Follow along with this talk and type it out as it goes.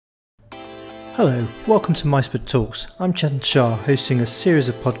Hello, welcome to micebook Talks. I'm Chetan Shah, hosting a series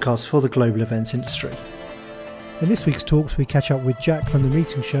of podcasts for the global events industry. In this week's talks, we catch up with Jack from the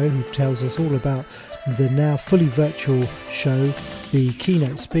Meeting Show, who tells us all about the now fully virtual show, the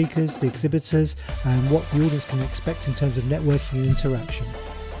keynote speakers, the exhibitors, and what the audience can expect in terms of networking and interaction.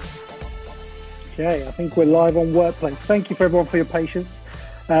 Okay, I think we're live on Workplace. Thank you for everyone for your patience.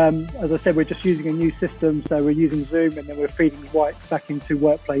 As I said, we're just using a new system, so we're using Zoom and then we're feeding right back into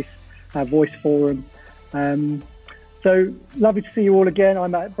Workplace, voice forum. So lovely to see you all again.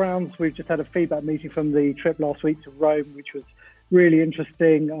 I'm at Brown's. We've just had a feedback meeting from the trip last week to Rome, which was really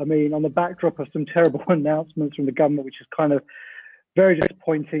interesting. I mean, on the backdrop of some terrible announcements from the government, which is kind of very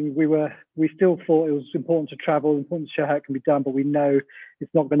disappointing. We still thought it was important to travel, important to show how it can be done, but we know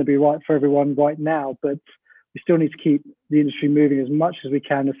it's not going to be right for everyone right now. But we still need to keep the industry moving as much as we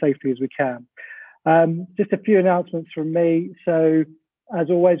can, as safely as we can. Just a few announcements from me. So as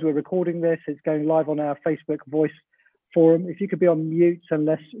always, we're recording this. It's going live on our Facebook voice forum. If you could be on mute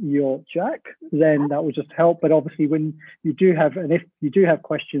unless you're Jack, then that will just help. But obviously when you do have, and if you do have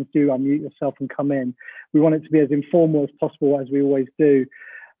questions, do unmute yourself and come in. We want it to be as informal as possible, as we always do.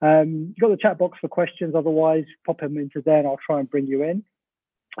 You've got the chat box for questions. Otherwise, pop them into there and I'll try and bring you in.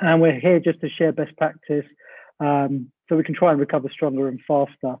 And we're here just to share best practice so we can try and recover stronger and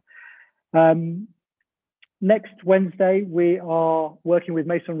faster. Next Wednesday, we are working with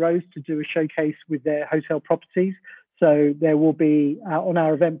Mason Rose to do a showcase with their hotel properties. So there will be on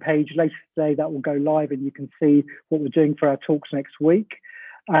our event page later today, that will go live and you can see what we're doing for our talks next week.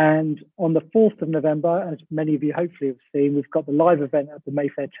 And on the 4th of November, as many of you hopefully have seen, we've got the live event at the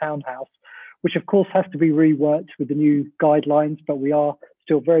Mayfair Townhouse, which of course has to be reworked with the new guidelines, but we are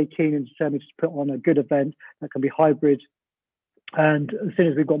still very keen and determined to put on a good event that can be hybrid. And as soon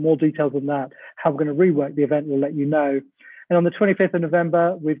as we've got more details on that, how we're going to rework the event, we'll let you know. And on the 25th of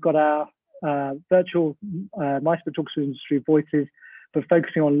November, we've got our virtual micebook Talks to Industry Voices, but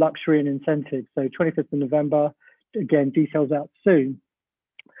focusing on luxury and incentives. So 25th of November, again, details out soon.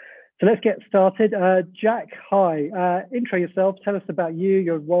 So let's get started. Jack, hi. Intro yourself. Tell us about you,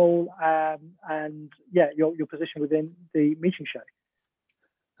 your role, and your position within the Meeting Show.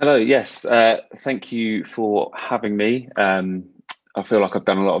 Hello. Yes. Thank you for having me. I feel like I've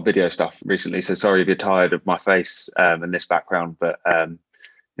done a lot of video stuff recently, so sorry if you're tired of my face and this background, but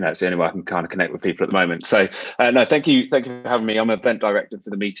it's the only way I can kind of connect with people at the moment. So no, thank you for having me. I'm event director for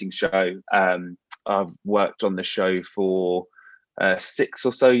the Meeting Show. I've worked on the show for 6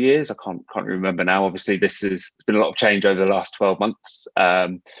 or so years. I can't remember now. Obviously, it's been a lot of change over the last 12 months.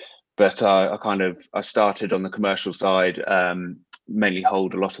 But I started on the commercial side. Mainly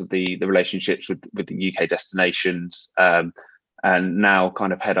hold a lot of the relationships with the UK destinations, and now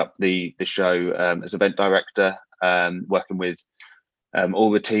kind of head up the show as event director, working with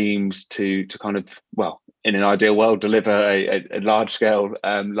all the teams to kind of, well, in an ideal world, deliver a large scale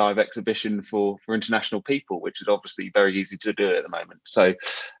live exhibition for international people, which is obviously very easy to do at the moment. So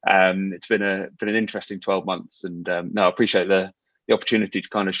it's been an interesting 12 months, and I appreciate the opportunity to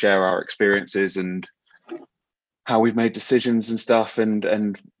kind of share our experiences and how we've made decisions and stuff,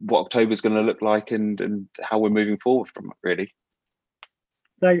 and what October is going to look like, and how we're moving forward from it, really.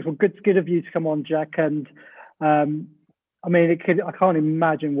 Thanks. Well, good of you to come on, Jack. And I mean, I can't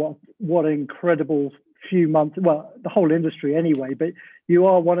imagine what an incredible few months. Well, the whole industry anyway. But you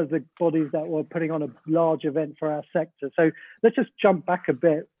are one of the bodies that were putting on a large event for our sector. So let's just jump back a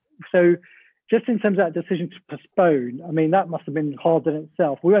bit. So just in terms of that decision to postpone, I mean, that must have been hard in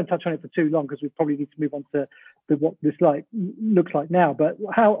itself. We won't touch on it for too long because we probably need to move on to what this looks like now. But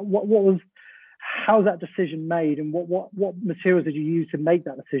how's that decision made, and what materials did you use to make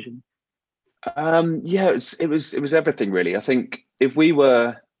that decision? It was everything, really. I think if we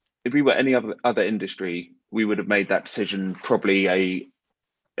were any other industry, we would have made that decision probably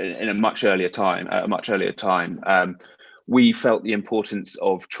in a much earlier time. We felt the importance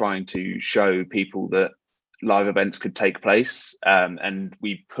of trying to show people that live events could take place, and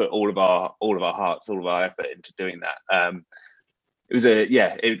we put all of our hearts, all of our effort into doing that. It was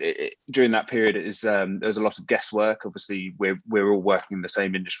during that period, there was a lot of guesswork. Obviously, we're all working in the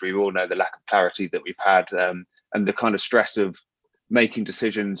same industry. We all know the lack of clarity that we've had, and the kind of stress of making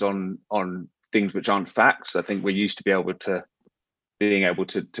decisions on things which aren't facts. I think we're used to being able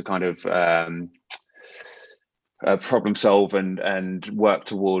to kind of problem solve and work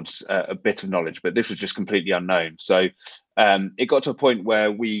towards a bit of knowledge, but this was just completely unknown. So it got to a point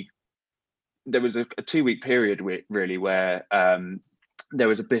where there was a 2-week period really where there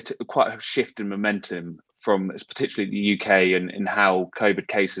was quite a shift in momentum from particularly the UK and how COVID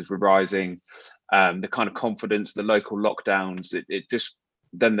cases were rising, the kind of confidence, the local lockdowns. It just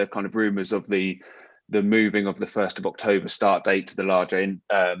then the kind of rumours of the moving of the 1st of October start date to the large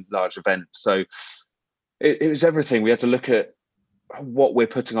event. So it was everything. We had to look at what we're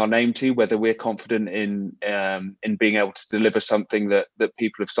putting our name to, whether we're confident in being able to deliver something that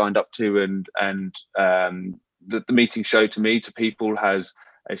people have signed up to, and the meeting show to people has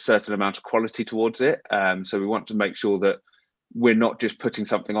a certain amount of quality towards it. So we want to make sure that we're not just putting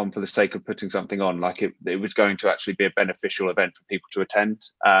something on for the sake of putting something on. Like it was going to actually be a beneficial event for people to attend.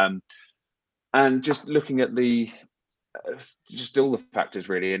 And just looking at just all the factors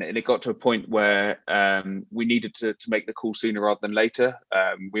really, and it got to a point where we needed to make the call sooner rather than later.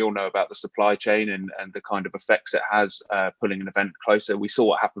 We all know about the supply chain and the kind of effects it has pulling an event closer. We saw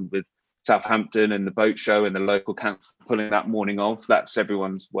what happened with Southampton and the boat show and the local council pulling that morning off. That's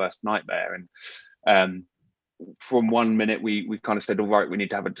everyone's worst nightmare. And from one minute we kind of said, all right, we need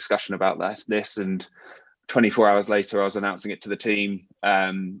to have a discussion about this, and 24 hours later I was announcing it to the team,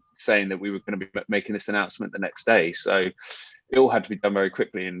 saying that we were going to be making this announcement the next day. So it all had to be done very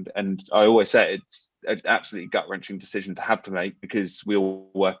quickly, and I always say it's an absolutely gut-wrenching decision to have to make, because we all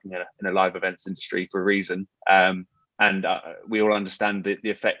work in a live events industry for a reason, and we all understand the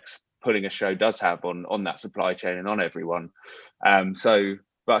effects pulling a show does have on that supply chain and on everyone. But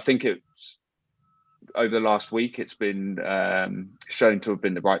I think it's over the last week, it's been shown to have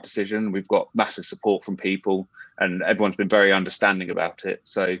been the right decision. We've got massive support from people, and everyone's been very understanding about it.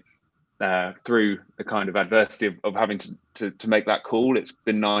 So through the kind of adversity of having to make that call, it's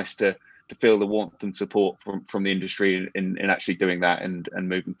been nice to feel the warmth and support from the industry in actually doing that and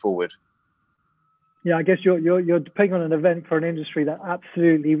moving forward. Yeah, I guess you're putting on an event for an industry that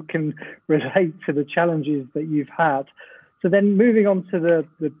absolutely can relate to the challenges that you've had. So then moving on to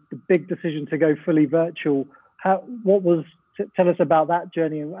the big decision to go fully virtual, tell us about that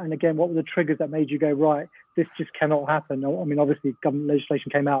journey, and again, what were the triggers that made you go, right, this just cannot happen? I mean, obviously government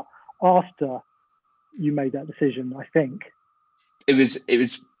legislation came out after you made that decision, I think. It was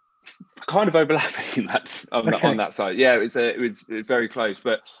kind of overlapping that on that side. Yeah, it was very close,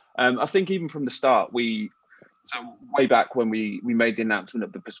 but I think even from the start, so way back when we made the announcement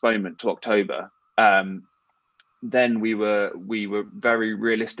of the postponement to October, then we were very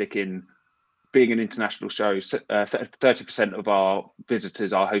realistic in being an international show. 30% of our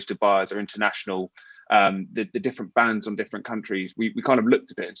visitors, our hosted buyers, are international. The different bans on different countries, we kind of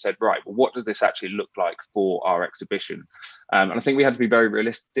looked at it and said, right, well, what does this actually look like for our exhibition? And I think we had to be very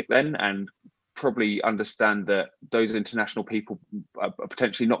realistic then, and probably understand that those international people are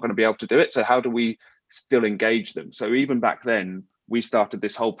potentially not going to be able to do it. So how do we still engage them? So even back then, we started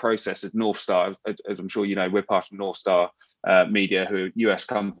this whole process as North Star. As I'm sure you know, we're part of North Star Media, who are a US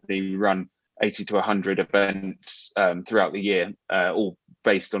company. We run 80 to 100 events throughout the year, all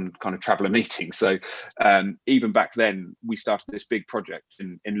based on kind of traveller meetings. So even back then, we started this big project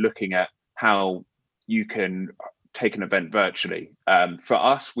in looking at how you can take an event virtually. For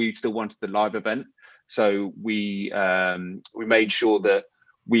us, we still wanted the live event, so we made sure that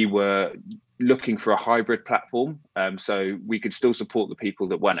we were looking for a hybrid platform, so we could still support the people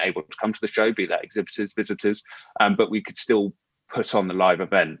that weren't able to come to the show, be that exhibitors, visitors, but we could still put on the live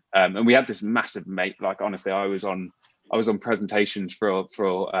event. And we had this massive like honestly, I was on presentations or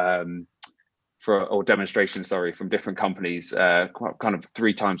demonstrations, from different companies, kind of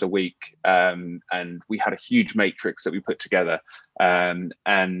 3 times a week, and we had a huge matrix that we put together, and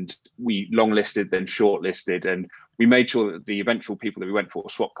we long listed, then shortlisted, and we made sure that the eventual people that we went for,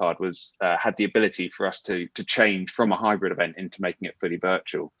 swap card, was had the ability for us to change from a hybrid event into making it fully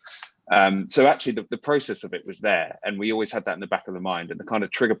virtual. So actually the process of it was there, and we always had that in the back of the mind, and the kind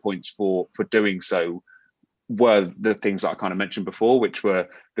of trigger points for doing so were the things that I kind of mentioned before, which were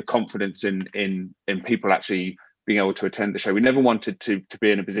the confidence in people actually being able to attend the show. We never wanted to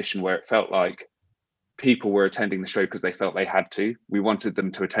be in a position where it felt like people were attending the show because they felt they had to. We wanted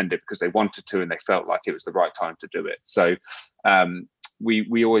them to attend it because they wanted to, and they felt like it was the right time to do it. So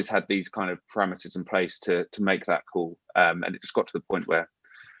we always had these kind of parameters in place to make that call, and it just got to the point where,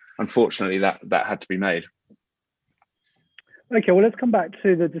 unfortunately, that had to be made. Okay, well, let's come back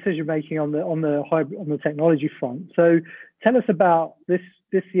to the decision making on the technology front. So, tell us about this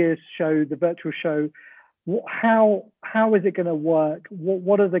year's show, the virtual show. How is it going to work?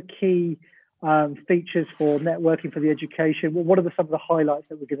 What are the key features for networking for the education? What are some of the highlights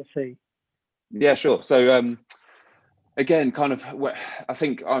that we're going to see? Yeah, sure. So again, kind of, I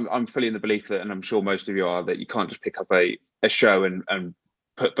think I'm fully in the belief that, and I'm sure most of you are, that you can't just pick up a show and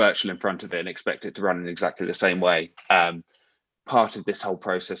put virtual in front of it and expect it to run in exactly the same way. Part of this whole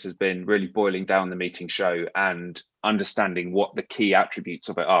process has been really boiling down the meeting show and understanding what the key attributes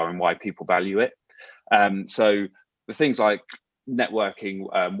of it are and why people value it. So the things like networking,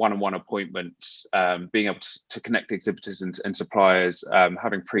 one-on-one appointments, being able to connect exhibitors and suppliers,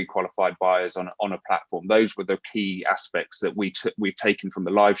 having pre-qualified buyers on a platform. Those were the key aspects that we've taken from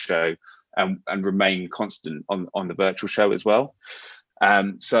the live show and remain constant on the virtual show as well.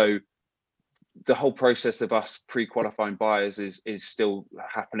 So the whole process of us pre-qualifying buyers is still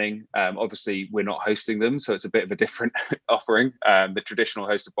happening. Obviously, we're not hosting them, so it's a bit of a different offering. The traditional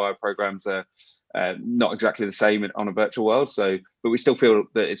hosted buyer programs are not exactly the same on a virtual world. But we still feel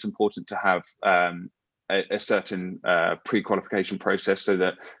that it's important to have a certain pre-qualification process so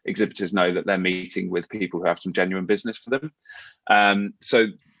that exhibitors know that they're meeting with people who have some genuine business for them. So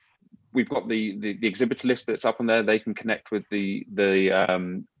we've got the exhibitor list that's up on there. They can connect with the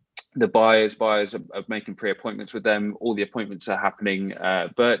buyers are making pre-appointments with them. All the appointments are happening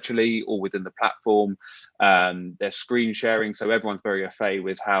virtually or within the platform. They're screen sharing, so everyone's very au fait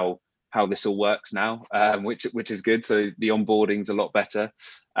with how this all works now, which is good. So the onboarding's a lot better.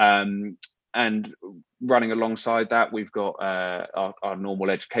 And running alongside that, we've got our normal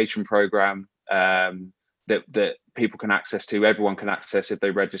education program that people can access to. Everyone can access if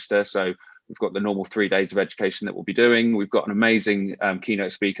they register. So we've got the normal 3 days of education that we'll be doing. We've got an amazing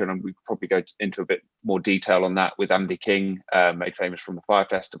keynote speaker, and we probably go into a bit more detail on that with Andy King, made famous from the Fire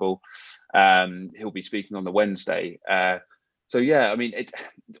Festival. He'll be speaking on the Wednesday. So yeah, I mean,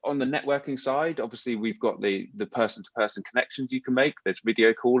 on the networking side, obviously we've got the person-to-person connections you can make. There's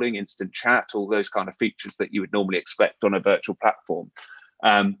video calling, instant chat, all those kind of features that you would normally expect on a virtual platform.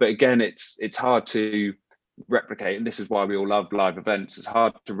 But again, it's hard to replicate, and this is why we all love live events. It's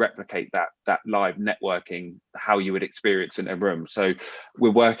hard to replicate that live networking, how you would experience in a room. So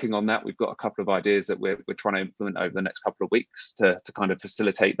we're working on that. We've got a couple of ideas that we're trying to implement over the next couple of weeks to kind of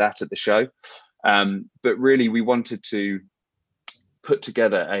facilitate that at the show. But really, we wanted to put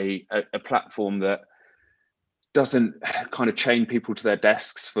together a platform that doesn't kind of chain people to their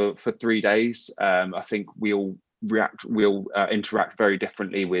desks for 3 days. I think we'll interact very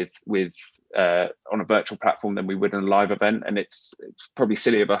differently with on a virtual platform than we would in a live event, and it's probably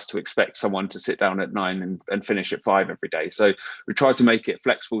silly of us to expect someone to sit down at 9 and finish at 5 every day. So we try to make it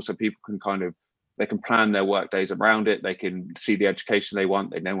flexible so people can they can plan their work days around it. They can see the education they want.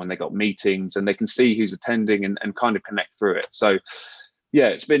 They know when they got meetings, and they can see who's attending and kind of connect through it. So yeah,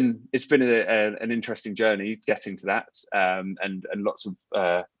 it's been an interesting journey getting to that, and lots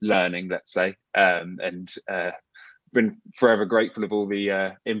of learning, let's say, and been forever grateful of all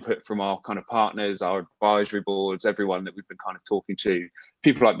the input from our kind of partners, our advisory boards, everyone that we've been kind of talking to.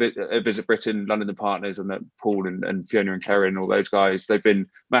 People like Visit Britain, London and Partners, and Paul and Fiona and Karen, all those guys, they've been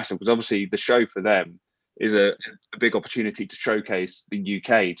massive, because obviously the show for them is a big opportunity to showcase the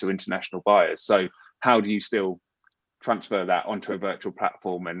UK to international buyers. So how do you still transfer that onto a virtual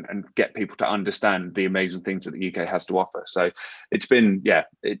platform and get people to understand the amazing things that the UK has to offer? So it's been,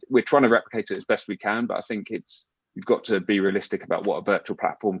 we're trying to replicate it as best we can, but I think you've got to be realistic about what a virtual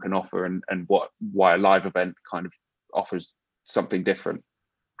platform can offer and why a live event kind of offers something different.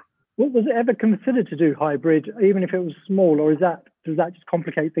 Was it ever considered to do hybrid, even if it was small, or does that just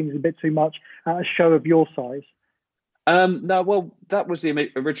complicate things a bit too much at a show of your size? No, well, that was the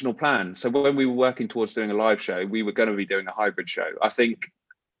original plan. So when we were working towards doing a live show, we were going to be doing a hybrid show. I think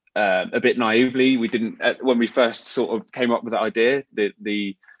a bit naively, we didn't, when we first sort of came up with the idea,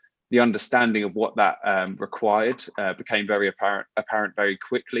 the understanding of what that required became very apparent very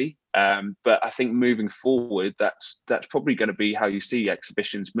quickly. But I think moving forward, that's probably going to be how you see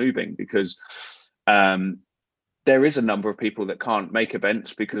exhibitions moving, because there is a number of people that can't make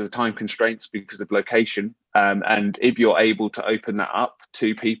events because of time constraints, because of location. And if you're able to open that up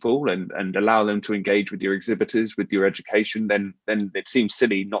to people and allow them to engage with your exhibitors, with your education, then it seems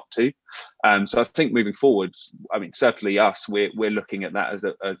silly not to. So I think moving forward, I mean, certainly us, we're looking at that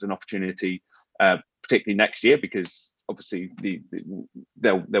as an opportunity, particularly next year, because obviously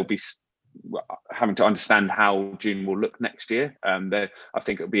they'll be having to understand how June will look next year. I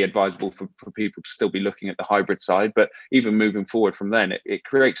think it would be advisable for people to still be looking at the hybrid side, but even moving forward from then, it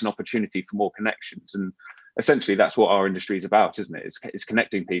creates an opportunity for more connections. And essentially that's what our industry is about, isn't it? It's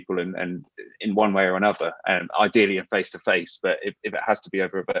connecting people and in one way or another, and ideally in face to face, but if it has to be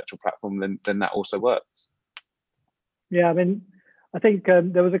over a virtual platform, then that also works. Yeah, I mean, I think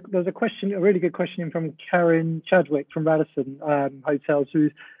there was a question, a really good question from Karen Chadwick from Radisson Hotels,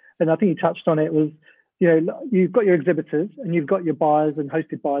 and I think you touched on it, was, you've got your exhibitors and you've got your buyers and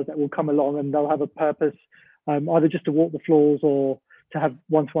hosted buyers that will come along, and they'll have a purpose, either just to walk the floors or to have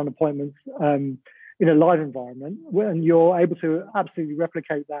one-to-one appointments in a live environment, and you're able to absolutely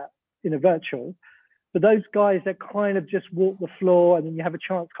replicate that in a virtual. But those guys that kind of just walk the floor and then you have a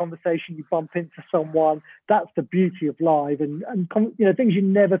chance conversation, you bump into someone, that's the beauty of live. And things you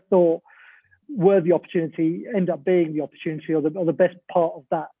never thought were the opportunity end up being the opportunity or the best part of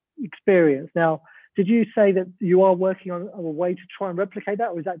that experience. Now, did you say that you are working on a way to try and replicate that,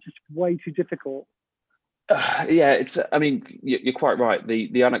 or is that just way too difficult? Yeah, I mean, you're quite right.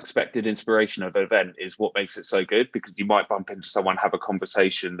 The unexpected inspiration of an event is what makes it so good, because you might bump into someone, have a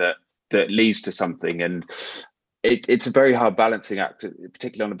conversation that leads to something, and it's a very hard balancing act,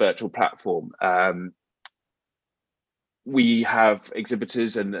 particularly on a virtual platform. We have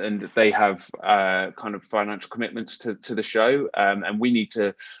exhibitors and they have kind of financial commitments to the show, and we need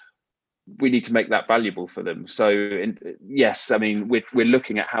to make that valuable for them. So yes, I mean, we're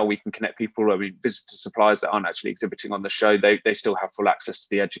looking at how we can connect people. I mean, visitor suppliers that aren't actually exhibiting on the show, they still have full access to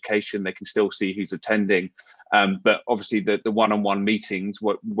the education. They can still see who's attending, but obviously the one-on-one meetings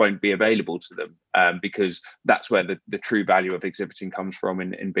won't be available to them, because that's where the true value of exhibiting comes from,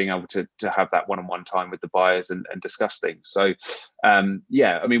 in being able to have that one-on-one time with the buyers and discuss things. So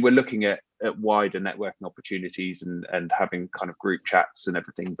yeah, I mean, we're looking at wider networking opportunities and having kind of group chats and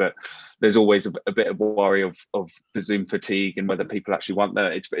everything, but there's always a bit of worry of the Zoom fatigue and whether people actually want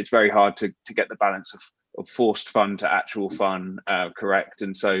that. It's very hard to get the balance of forced fun to actual fun correct.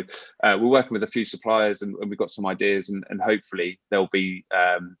 And so we're working with a few suppliers, and we've got some ideas, and hopefully there'll be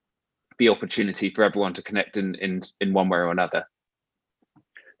opportunity for everyone to connect in one way or another.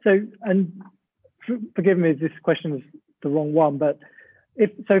 So, and forgive me if this question is the wrong one, but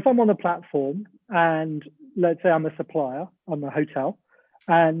if I'm on the platform and let's say I'm a supplier, I'm a hotel,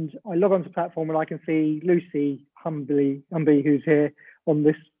 and I log onto the platform and I can see Lucy Humby, who's here on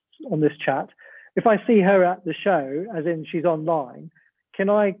this chat. If I see her at the show, as in she's online, can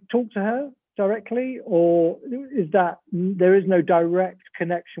I talk to her directly, or is that there is no direct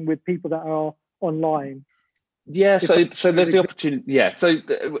connection with people that are online? Yeah, so there's the opportunity. Yeah, so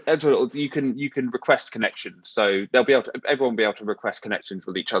as well, you can request connections. So everyone will be able to request connections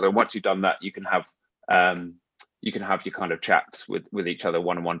with each other. And once you've done that, you can have your kind of chats with each other,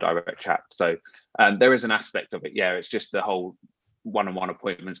 one-on-one direct chat. So there is an aspect of it. Yeah, it's just the whole one-on-one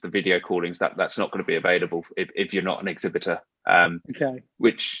appointments, the video callings, that's not going to be available if you're not an exhibitor. Okay.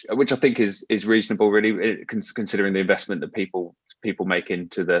 Which I think is reasonable, really, considering the investment that people make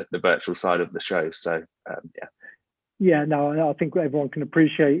into the virtual side of the show. So yeah. Yeah, no, I think everyone can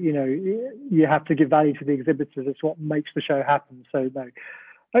appreciate, you have to give value to the exhibitors. It's what makes the show happen. So no.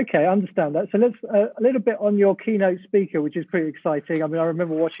 Okay, I understand that. So let's a little bit on your keynote speaker, which is pretty exciting. I mean, I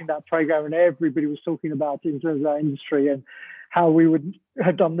remember watching that program and everybody was talking about it in terms of our industry and how we would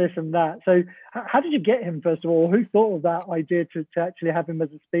have done this and that. So how did you get him, first of all? Who thought of that idea to actually have him as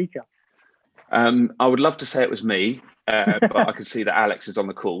a speaker? I would love to say it was me, but I can see that Alex is on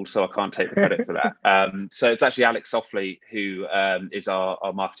the call, so I can't take the credit for that. So it's actually Alex Softly, who is our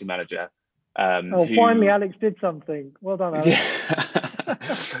marketing manager. Finally, Alex did something. Well done, Alex. Yeah.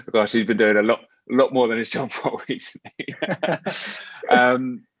 Gosh, he's been doing a lot more than his job for recently.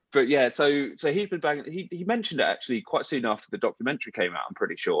 But yeah, so he's been banging. He mentioned it actually quite soon after the documentary came out, I'm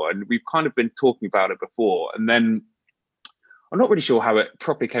pretty sure, and we've kind of been talking about it before. And then I'm not really sure how it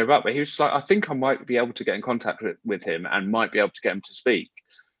properly came about, but he was just like, I think I might be able to get in contact with him and might be able to get him to speak.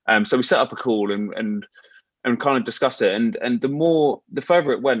 So we set up a call and kind of discussed it. And the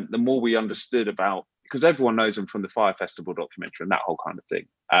further it went, the more we understood about, because everyone knows him from the Fire Festival documentary and that whole kind of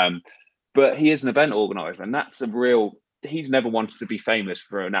thing. But he is an event organizer, and that's he's never wanted to be famous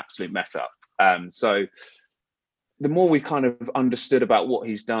for an absolute mess up. So the more we kind of understood about what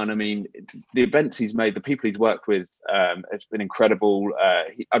he's done, I mean, the events he's made, the people he's worked with, it's been incredible.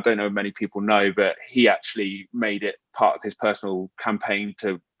 I don't know if many people know, but he actually made it part of his personal campaign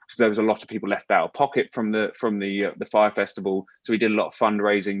because there was a lot of people left out of pocket from the Fire Festival. So he did a lot of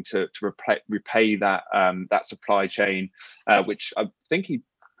fundraising to repay that supply chain, which I think he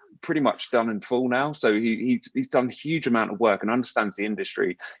pretty much done in full now. So he's done a huge amount of work and understands the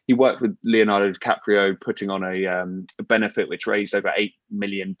industry. He worked with Leonardo DiCaprio putting on a benefit which raised over $8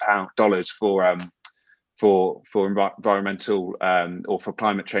 million for environmental or for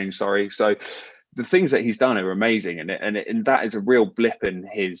climate change. Sorry. So the things that he's done are amazing, and that is a real blip in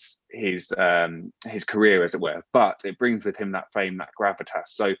his career, as it were. But it brings with him that fame, that gravitas.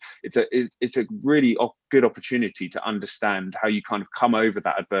 So it's a really good opportunity to understand how you kind of come over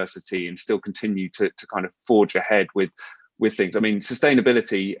that adversity and still continue to kind of forge ahead with things. I mean,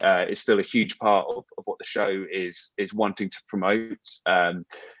 sustainability is still a huge part of what the show is wanting to promote.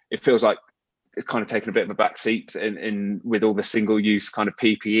 It feels like it's kind of taken a bit of a back seat in with all the single-use kind of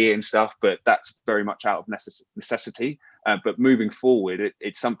PPE and stuff, but that's very much out of necessity. But moving forward,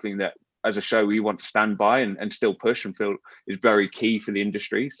 it's something that as a show, we want to stand by and still push and feel is very key for the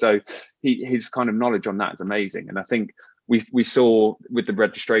industry. So his kind of knowledge on that is amazing. And I think we saw with the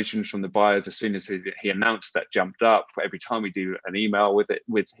registrations from the buyers, as soon as he announced that, jumped up. Every time we do an email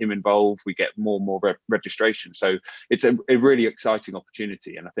with him involved, we get more and more registration. So it's a really exciting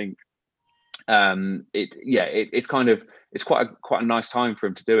opportunity. And I think it's quite a nice time for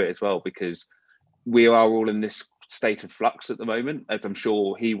him to do it as well, because we are all in this state of flux at the moment, as I'm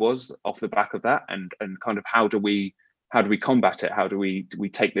sure he was off the back of that, and kind of how do we combat it? How do we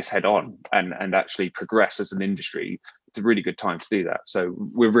take this head on and actually progress as an industry? It's a really good time to do that. So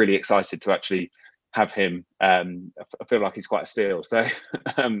we're really excited to actually have him. I feel like he's quite a steal. So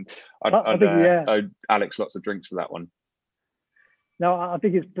I owe Alex lots of drinks for that one. No, I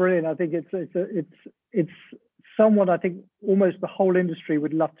think it's brilliant. I think it's someone I think almost the whole industry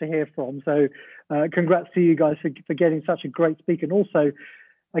would love to hear from. So congrats to you guys for getting such a great speaker. And also,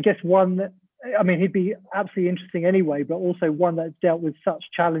 I guess he'd be absolutely interesting anyway, but also one that's dealt with such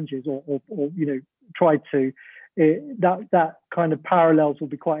challenges or tried to. That kind of parallels will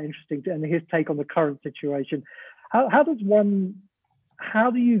be quite interesting, and his take on the current situation. How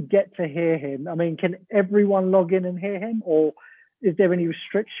do you get to hear him? I mean, can everyone log in and hear him, or is there any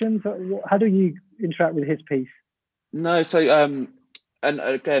restrictions? How do you interact with his piece? No, so and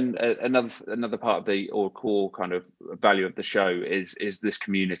again, another part of the core kind of value of the show is this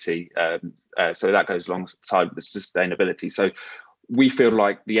community. So that goes alongside the sustainability. So we feel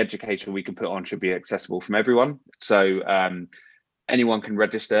like the education we can put on should be accessible from everyone. So anyone can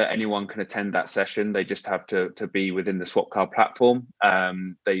register, anyone can attend that session. They just have to be within the Swapcar platform.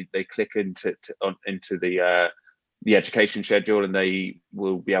 They click into the education schedule, and they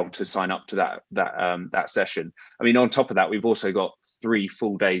will be able to sign up to that session. I mean, on top of that, we've also got 3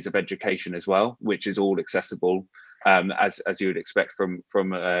 full days of education as well, which is all accessible, as you would expect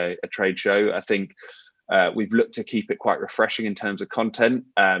from a trade show. I think we've looked to keep it quite refreshing in terms of content.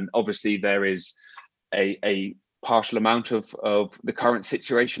 Obviously, there is a partial amount of the current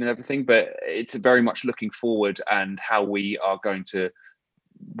situation and everything, but it's very much looking forward and how we are going to,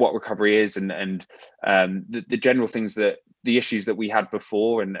 what recovery is, and the general things, that the issues that we had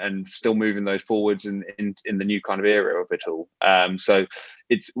before, and still moving those forwards in the new kind of era of it all. So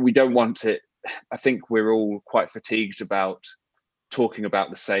we don't want it. I think we're all quite fatigued about talking about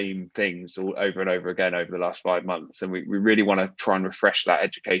the same things all over and over again over the last 5 months, and we really want to try and refresh that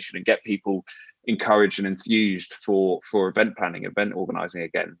education and get people encouraged and enthused for event planning, event organizing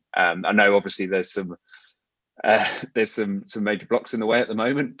again. I know obviously there's some major blocks in the way at the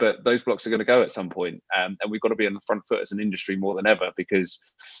moment, but those blocks are going to go at some point, and we've got to be on the front foot as an industry more than ever, because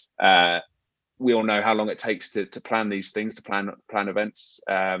we all know how long it takes to plan these things, to plan events,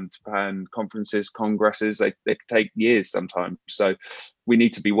 to plan conferences, congresses. They can take years sometimes. So we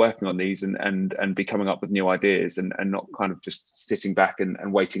need to be working on these and be coming up with new ideas, and not kind of just sitting back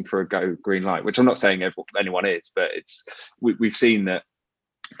and waiting for a green light, which I'm not saying anyone is, but we've seen that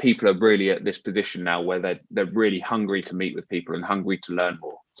people are really at this position now where they're really hungry to meet with people and hungry to learn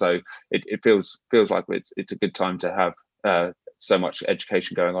more. So it feels like it's a good time to have so much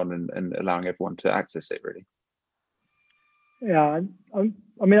education going on and allowing everyone to access it, really. Yeah,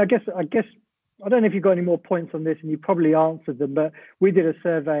 I mean, I guess I don't know if you've got any more points on this, and you probably answered them, but we did a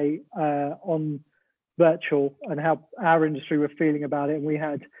survey on virtual and how our industry were feeling about it, and we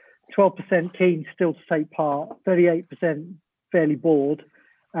had 12% keen still to take part, 38% fairly bored,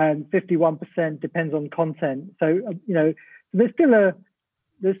 and 51% depends on content. So there's still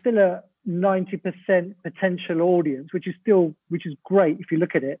a 90% potential audience, which is great if you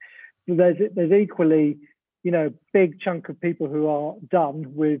look at it. But there's equally, big chunk of people who are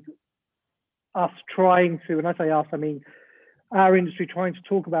done with us trying to, and I say us, I mean our industry, trying to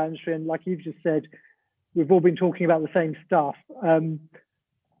talk about industry, and like you've just said, we've all been talking about the same stuff.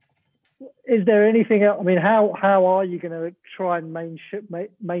 Is there anything else? I mean, how are you going to try and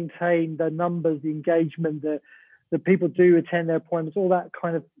maintain the numbers, the engagement, the people do attend their appointments, all that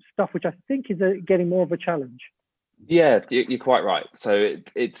kind of stuff, which I think is getting more of a challenge? Yeah, you're quite right. So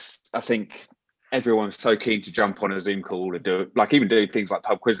I think everyone's so keen to jump on a Zoom call and do things like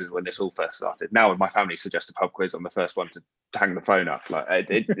pub quizzes when this all first started. Now my family suggests a pub quiz on the first one to hang the phone up.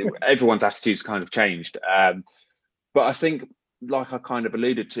 Everyone's attitudes kind of changed. But I think, like I kind of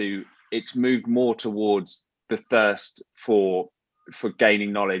alluded to, it's moved more towards the thirst for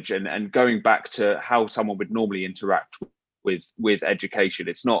gaining knowledge and going back to how someone would normally interact with education.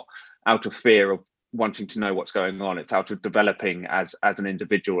 It's not out of fear of wanting to know what's going on. It's out of developing as an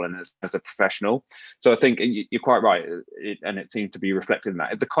individual and as a professional. So I think you're quite right, and it seems to be reflected in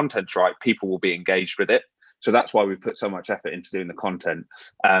that. If the content's right, people will be engaged with it. So that's why we put so much effort into doing the content.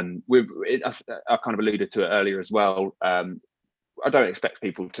 I kind of alluded to it earlier as well. I don't expect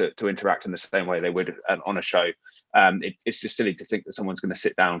people to interact in the same way they would on a show. It's just silly to think that someone's going to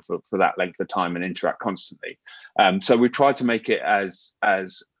sit down for that length of time and interact constantly. So we've tried to make it as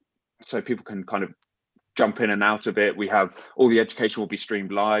so people can kind of jump in and out of it. We have all the education will be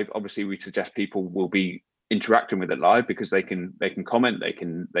streamed live. Obviously, we suggest people will be interacting with it live because they can comment, they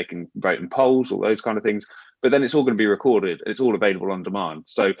can vote in polls, all those kind of things. But then it's all going to be recorded. It's all available on demand,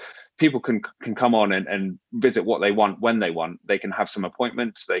 so people can come on and visit what they want when they want. They can have some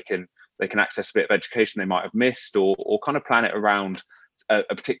appointments. They can access a bit of education they might have missed, or kind of plan it around a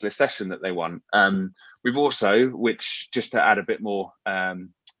particular session that they want. We've also, which just to add a bit more,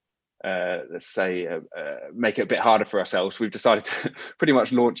 let's say, make it a bit harder for ourselves, we've decided to pretty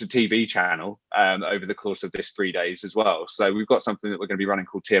much launch a TV channel over the course of this 3 days as well. So we've got something that we're going to be running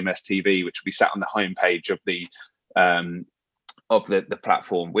called TMS TV, which will be sat on the homepage of the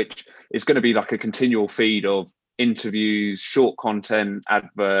platform, which is going to be like a continual feed of interviews, short content,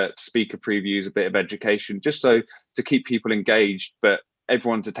 adverts, speaker previews, a bit of education, just so to keep people engaged. But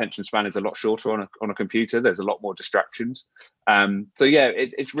everyone's attention span is a lot shorter on a computer. There's a lot more distractions. So yeah,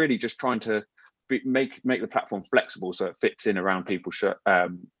 it's really just trying to make the platform flexible so it fits in around people's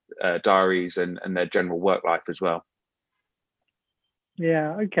diaries and their general work life as well.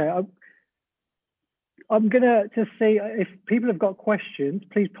 Yeah, okay. I'm gonna just say, if people have got questions,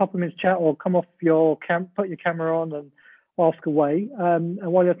 please pop them in chat or come off your put your camera on and ask away. And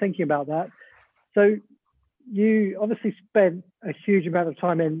while you're thinking about that, so you obviously spent a huge amount of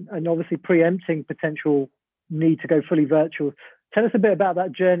time and obviously preempting potential need to go fully virtual. Tell us a bit about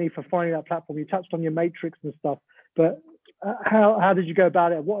that journey for finding that platform. You touched on your matrix and stuff, but how did you go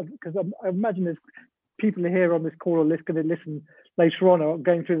about it? What, because I imagine there's people here on this call or going to listen later on are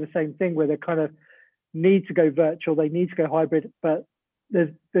going through the same thing where they kind of need to go virtual, they need to go hybrid, but there's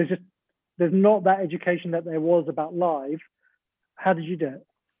not that education that there was about live. How did you do it?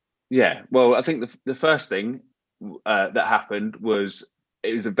 Yeah, well, I think the first thing that happened was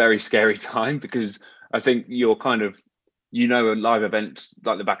it was a very scary time, because I think you're kind of, a live events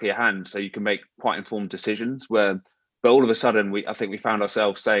like the back of your hand, so you can make quite informed decisions. But all of a sudden, I think we found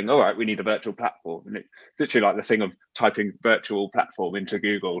ourselves saying, all right, we need a virtual platform. And it's literally like the thing of typing virtual platform into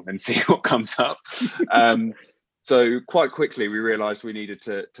Google and see what comes up. So quite quickly, we realized we needed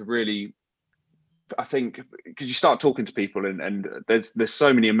to really, I think, because you start talking to people and there's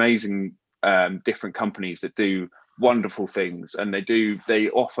so many amazing different companies that do wonderful things, and they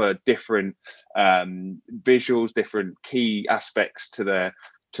offer different visuals, different key aspects to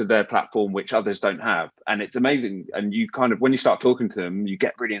their platform which others don't have, and it's amazing. And you kind of, when you start talking to them, you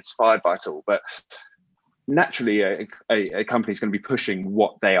get really inspired by it all. But naturally a company is going to be pushing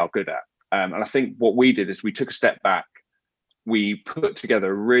what they are good at, and I think what we did is we took a step back. We put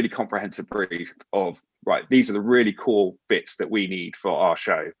together a really comprehensive brief of, right, these are the really core bits that we need for our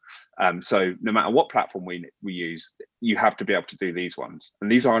show. So no matter what platform we use, you have to be able to do these ones.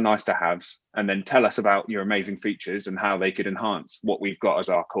 And these are our nice to haves. And then tell us about your amazing features and how they could enhance what we've got as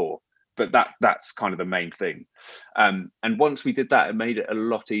our core. But that's kind of the main thing. And once we did that, it made it a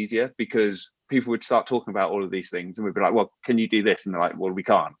lot easier, because people would start talking about all of these things and we'd be like, well, can you do this? And they're like, well, we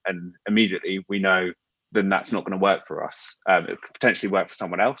can't. And immediately we know then that's not going to work for us. It could potentially work for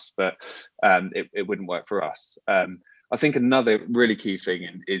someone else, but it wouldn't work for us. I think another really key thing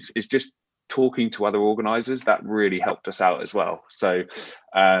is just talking to other organisers. That really helped us out as well. So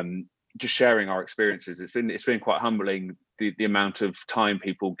just sharing our experiences. It's been quite humbling, the amount of time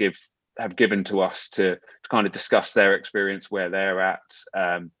people have given to us to kind of discuss their experience, where they're at.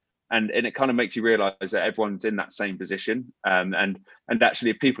 And it kind of makes you realize that everyone's in that same position. And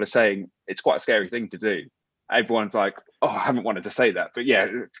actually, if people are saying it's quite a scary thing to do, everyone's like, oh, I haven't wanted to say that, but yeah,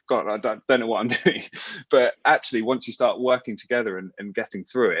 God, I don't know what I'm doing. But actually, once you start working together and getting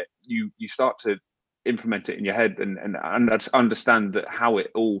through it, you start to implement it in your head and understand that how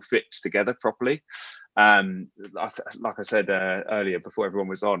it all fits together properly. Like I said earlier, before everyone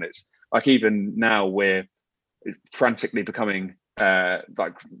was on, it's like even now we're frantically becoming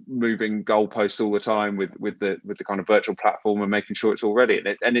like moving goalposts all the time with the kind of virtual platform and making sure it's all ready.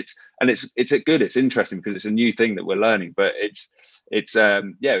 And it's good. It's interesting because it's a new thing that we're learning. But it's a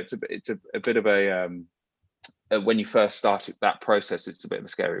bit of a when you first started that process, it's a bit of a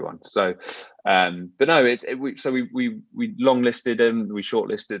scary one. So, but no, we long listed them, we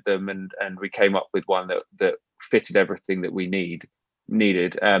shortlisted them, and we came up with one that fitted everything that we needed.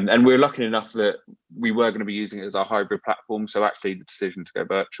 And we were lucky enough that we were going to be using it as our hybrid platform. So actually, the decision to go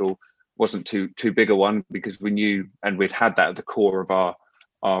virtual wasn't too big a one, because we knew, and we'd had that at the core of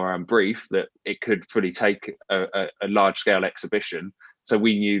brief that it could fully take a large scale exhibition. So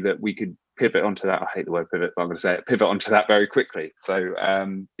we knew that we could pivot onto that. I hate the word pivot, but I'm going to say it, pivot onto that very quickly. So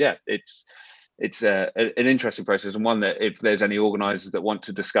it's an interesting process, and one that if there's any organisers that want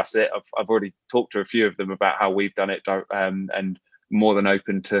to discuss it, I've already talked to a few of them about how we've done it, and more than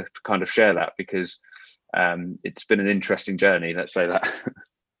open to kind of share that, because it's been an interesting journey, let's say that.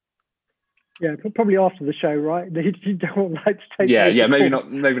 Yeah, probably after the show, right? You don't like to take. Yeah, maybe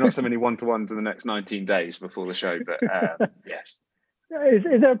not so many one-to-ones in the next 19 days before the show, but yes. Is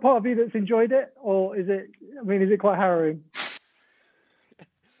there a part of you that's enjoyed it, or is it quite harrowing?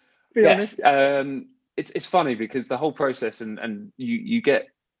 Be yes, honest. It's funny because the whole process, and you get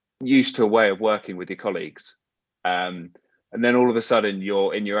used to a way of working with your colleagues, and then all of a sudden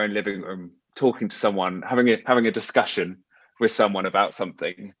you're in your own living room talking to someone, having a discussion with someone about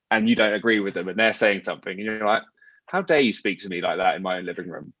something, and you don't agree with them, and they're saying something, and you're like, how dare you speak to me like that in my own living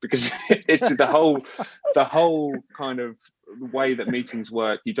room? Because it's the whole kind of way that meetings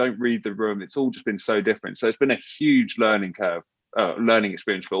work. You don't read the room. It's all just been so different. So it's been a huge learning curve, learning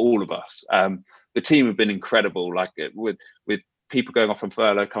experience for all of us. The team have been incredible, like with people going off on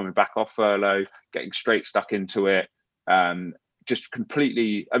furlough, coming back off furlough, getting straight stuck into it. Just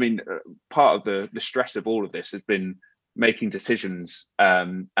completely, part of the stress of all of this has been making decisions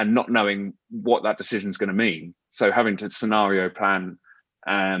and not knowing what that decision is going to mean. So having to scenario plan,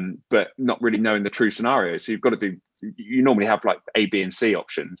 but not really knowing the true scenario. So you've got to you normally have like A, B, and C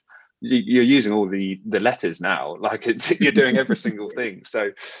options. You're using all the letters now, like you're doing every single thing.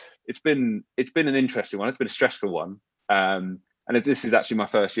 So it's been an interesting one. It's been a stressful one. And this is actually my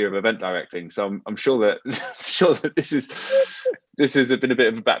first year of event directing, so I'm sure that this has been a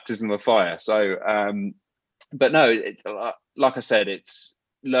bit of a baptism of fire. So but no, like I said, it's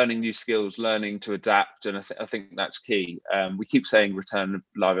learning new skills, learning to adapt, and I think that's key. We keep saying return of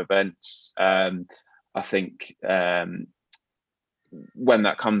live events. I think when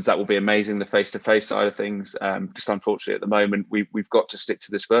that comes, that will be amazing. The face-to-face side of things, just unfortunately at the moment, we've got to stick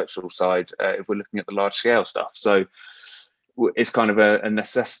to this virtual side if we're looking at the large-scale stuff. So it's kind of a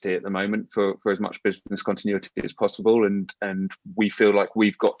necessity at the moment for as much business continuity as possible, and we feel like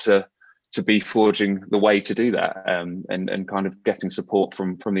we've got to be forging the way to do that, and kind of getting support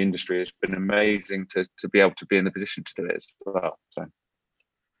from the industry has been amazing to be able to be in the position to do it as well. So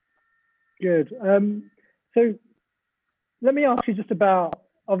good. So let me ask you just about,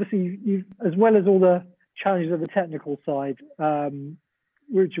 obviously, you as well as all the challenges of the technical side,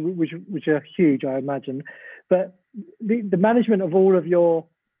 which are huge, I imagine, but the management of all of your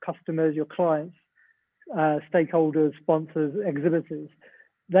customers, your clients, stakeholders, sponsors, exhibitors.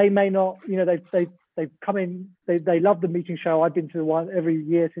 They may not, they've come in, they love the meeting show. I've been to one every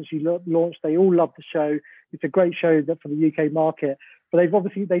year since you launched. They all love the show. It's a great show for the UK market, but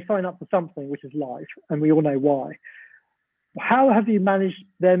they sign up for something, which is live, and we all know why. How have you managed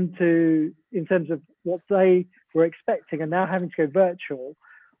them in terms of what they were expecting and now having to go virtual?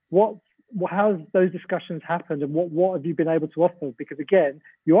 How have those discussions happened, and what have you been able to offer? Because again,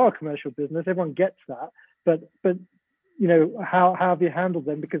 you are a commercial business, everyone gets that, but how have you handled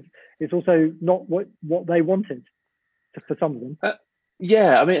them? Because it's also not what they wanted for some of them.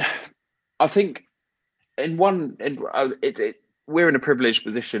 I think we're in a privileged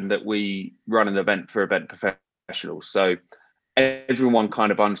position that we run an event for event professionals. So everyone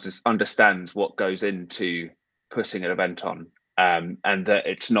kind of understands what goes into putting an event on, and that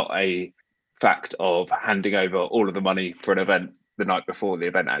it's not a fact of handing over all of the money for an event the night before the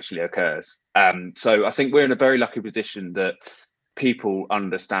event actually occurs. So I think we're in a very lucky position that people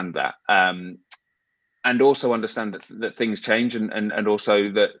understand that, and also understand that things change, and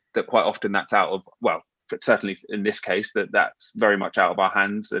also that quite often that's out of, well, certainly in this case, that's very much out of our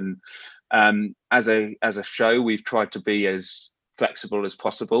hands. And as a show, we've tried to be as flexible as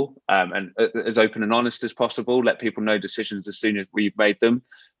possible, and as open and honest as possible, let people know decisions as soon as we've made them,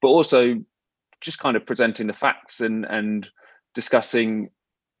 but also just kind of presenting the facts and discussing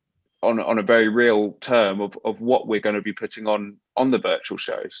on a very real term of what we're going to be putting on the virtual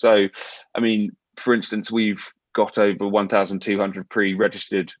show. So, for instance, we've got over 1,200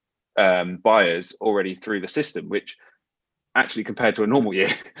 pre-registered buyers already through the system, which actually compared to a normal year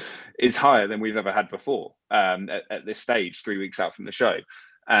is higher than we've ever had before at this stage, 3 weeks out from the show.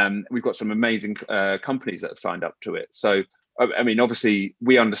 We've got some amazing companies that have signed up to it. So, obviously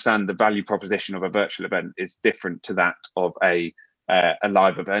we understand the value proposition of a virtual event is different to that of a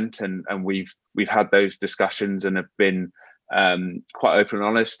live event, and we've had those discussions and have been quite open and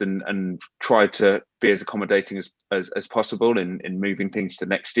honest, and tried to be as accommodating as possible in moving things to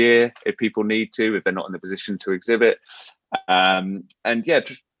next year if people need to, if they're not in the position to exhibit. And yeah,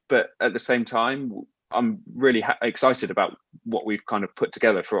 but at the same time, I'm really excited about what we've kind of put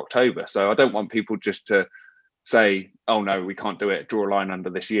together for October. So I don't want people just to say, oh no, we can't do it, draw a line under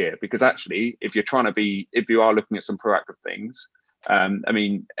this year, because actually, if you are looking at some proactive things, I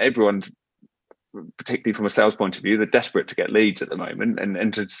mean, everyone's, particularly from a sales point of view, they're desperate to get leads at the moment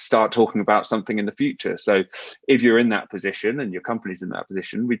and to start talking about something in the future. So if you're in that position and your company's in that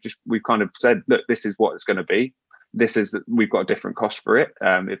position, we've kind of said, look, this is what it's going to be. We've got a different cost for it.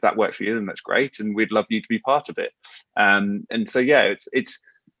 If that works for you, then that's great, and we'd love you to be part of it. And so yeah,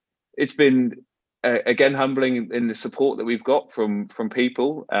 it's been again humbling in the support that we've got from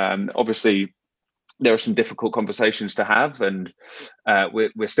people. Obviously, there are some difficult conversations to have, and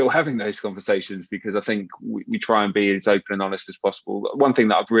we're still having those conversations, because I think we try and be as open and honest as possible. One thing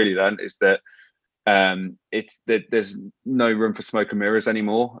that I've really learned is that there's no room for smoke and mirrors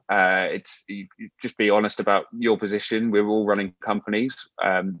anymore. You just be honest about your position. We're all running companies.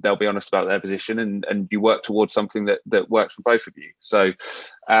 They'll be honest about their position, and you work towards something that works for both of you. So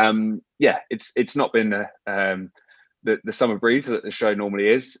yeah, it's not been the summer breeze that the show normally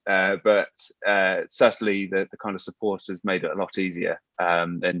is, but certainly the kind of support has made it a lot easier,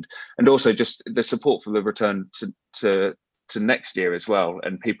 and also just the support for the return to next year as well,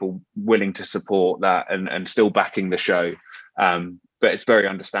 and people willing to support that and still backing the show. But it's very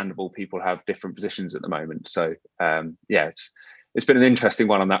understandable. People have different positions at the moment, so yeah, it's been an interesting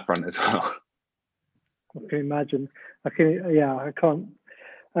one on that front as well. I can imagine. I can't.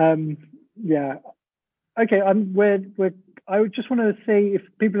 Yeah. Okay, I just want to see if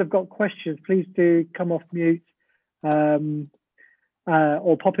people have got questions. Please do come off mute,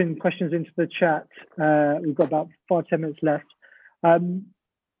 or pop in questions into the chat. We've got about 5-10 minutes left.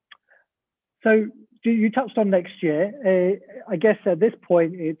 So you touched on next year. I guess at this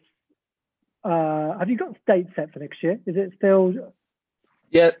point, it's have you got dates set for next year? Is it still?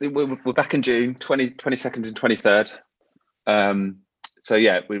 Yeah, we're back in June, 22nd and 23rd. So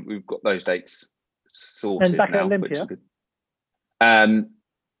yeah, we've got those dates sorted and back now, at Olympia? which is good.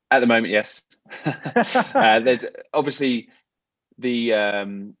 At the moment, yes. There's obviously the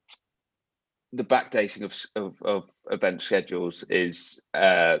backdating of event schedules is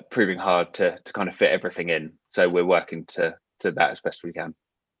proving hard to kind of fit everything in. So we're working to that as best we can.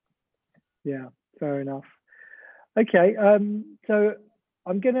 Yeah, fair enough. Okay, so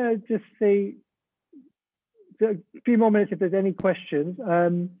I'm gonna just see a few more minutes if there's any questions.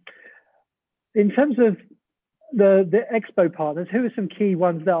 In terms of the expo partners, who are some key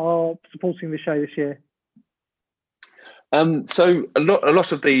ones that are supporting the show this year? So a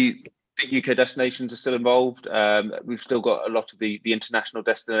lot of the UK destinations are still involved. We've still got a lot of the international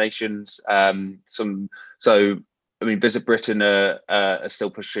destinations. So I mean, Visit Britain are still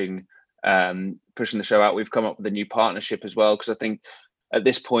pushing the show out. We've come up with a new partnership as well, because I think at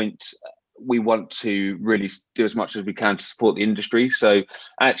this point we want to really do as much as we can to support the industry. So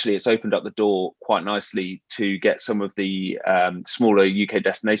actually, it's opened up the door quite nicely to get some of the smaller UK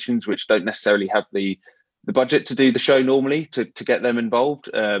destinations, which don't necessarily have the budget to do the show normally, to get them involved.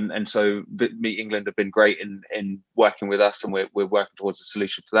 And so Meet England have been great in working with us, and we're working towards a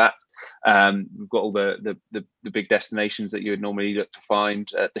solution for that. We've got all the big destinations that you would normally look to find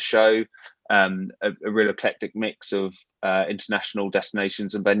at the show, a real eclectic mix of international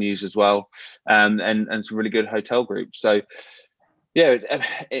destinations and venues as well, and some really good hotel groups. So yeah,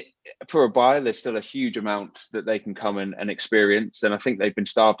 for a buyer, there's still a huge amount that they can come and experience. And I think they've been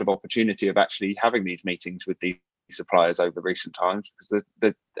starved of opportunity of actually having these meetings with these suppliers over the recent times,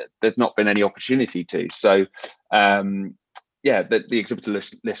 because there's not been any opportunity to. So yeah, the exhibitor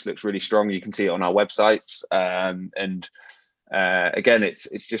list looks really strong. You can see it on our website. And again,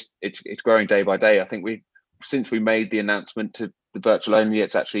 it's growing day by day. I think since we made the announcement to the virtual only,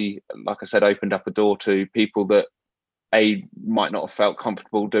 it's actually, like I said, opened up a door to people that might not have felt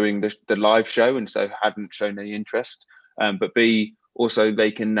comfortable doing the live show, and so hadn't shown any interest, but B, also they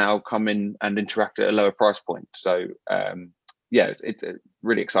can now come in and interact at a lower price point. So yeah, it's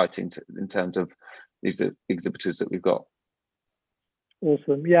really exciting in terms of these exhibitors that we've got.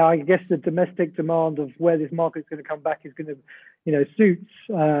 Awesome. Yeah, I guess the domestic demand of where this market's going to come back is going to, suits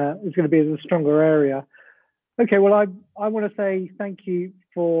is going to be a stronger area. Okay, well, I want to say thank you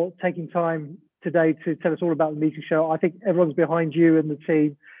for taking time today to tell us all about the meeting show. I think everyone's behind you and the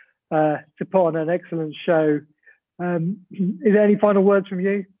team to put on an excellent show. Is there any final words from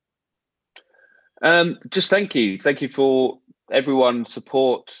you? Just thank you for everyone's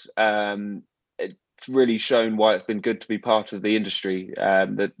support. really shown why it's been good to be part of the industry.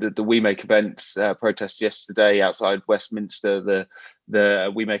 The We Make events, protest yesterday outside Westminster,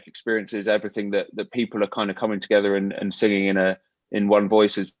 the We Make experiences, everything that people are kind of coming together and singing in one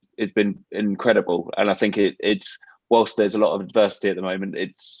voice has been incredible. And I think it's whilst there's a lot of adversity at the moment,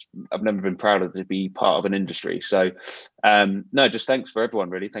 I've never been prouder to be part of an industry. So no, just thanks for everyone,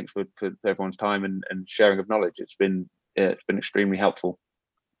 really. Thanks for everyone's time and sharing of knowledge. It's been extremely helpful.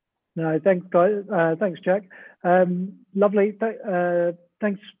 No, thanks, guys. Thanks, Jack. Lovely.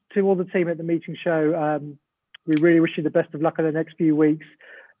 Thanks to all the team at the meeting show. We really wish you the best of luck in the next few weeks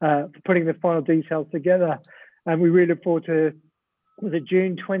for putting the final details together. And we really look forward to, was it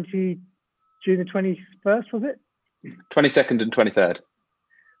June the 21st, was it? 22nd and 23rd.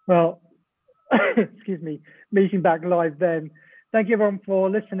 Well, excuse me, meeting back live then. Thank you everyone for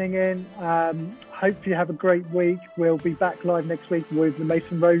listening in. Hope you have a great week. We'll be back live next week with the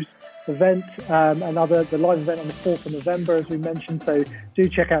Mason Rose event, the live event on the 4th of November, as we mentioned. So do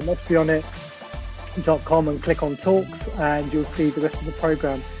check out letsbeonit.com and click on talks, and you'll see the rest of the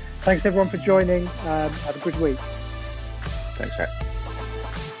program. Thanks everyone for joining. Have a good week. Thanks, Jack.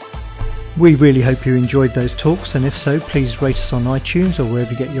 We really hope you enjoyed those talks, and if so, please rate us on iTunes or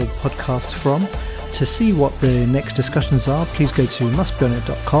wherever you get your podcasts from. To see what the next discussions are, please go to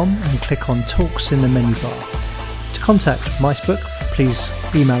micebook.com and click on talks in the menu bar. To contact Micebook, please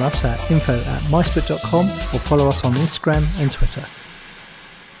email us at info@micebook.com or follow us on Instagram and Twitter.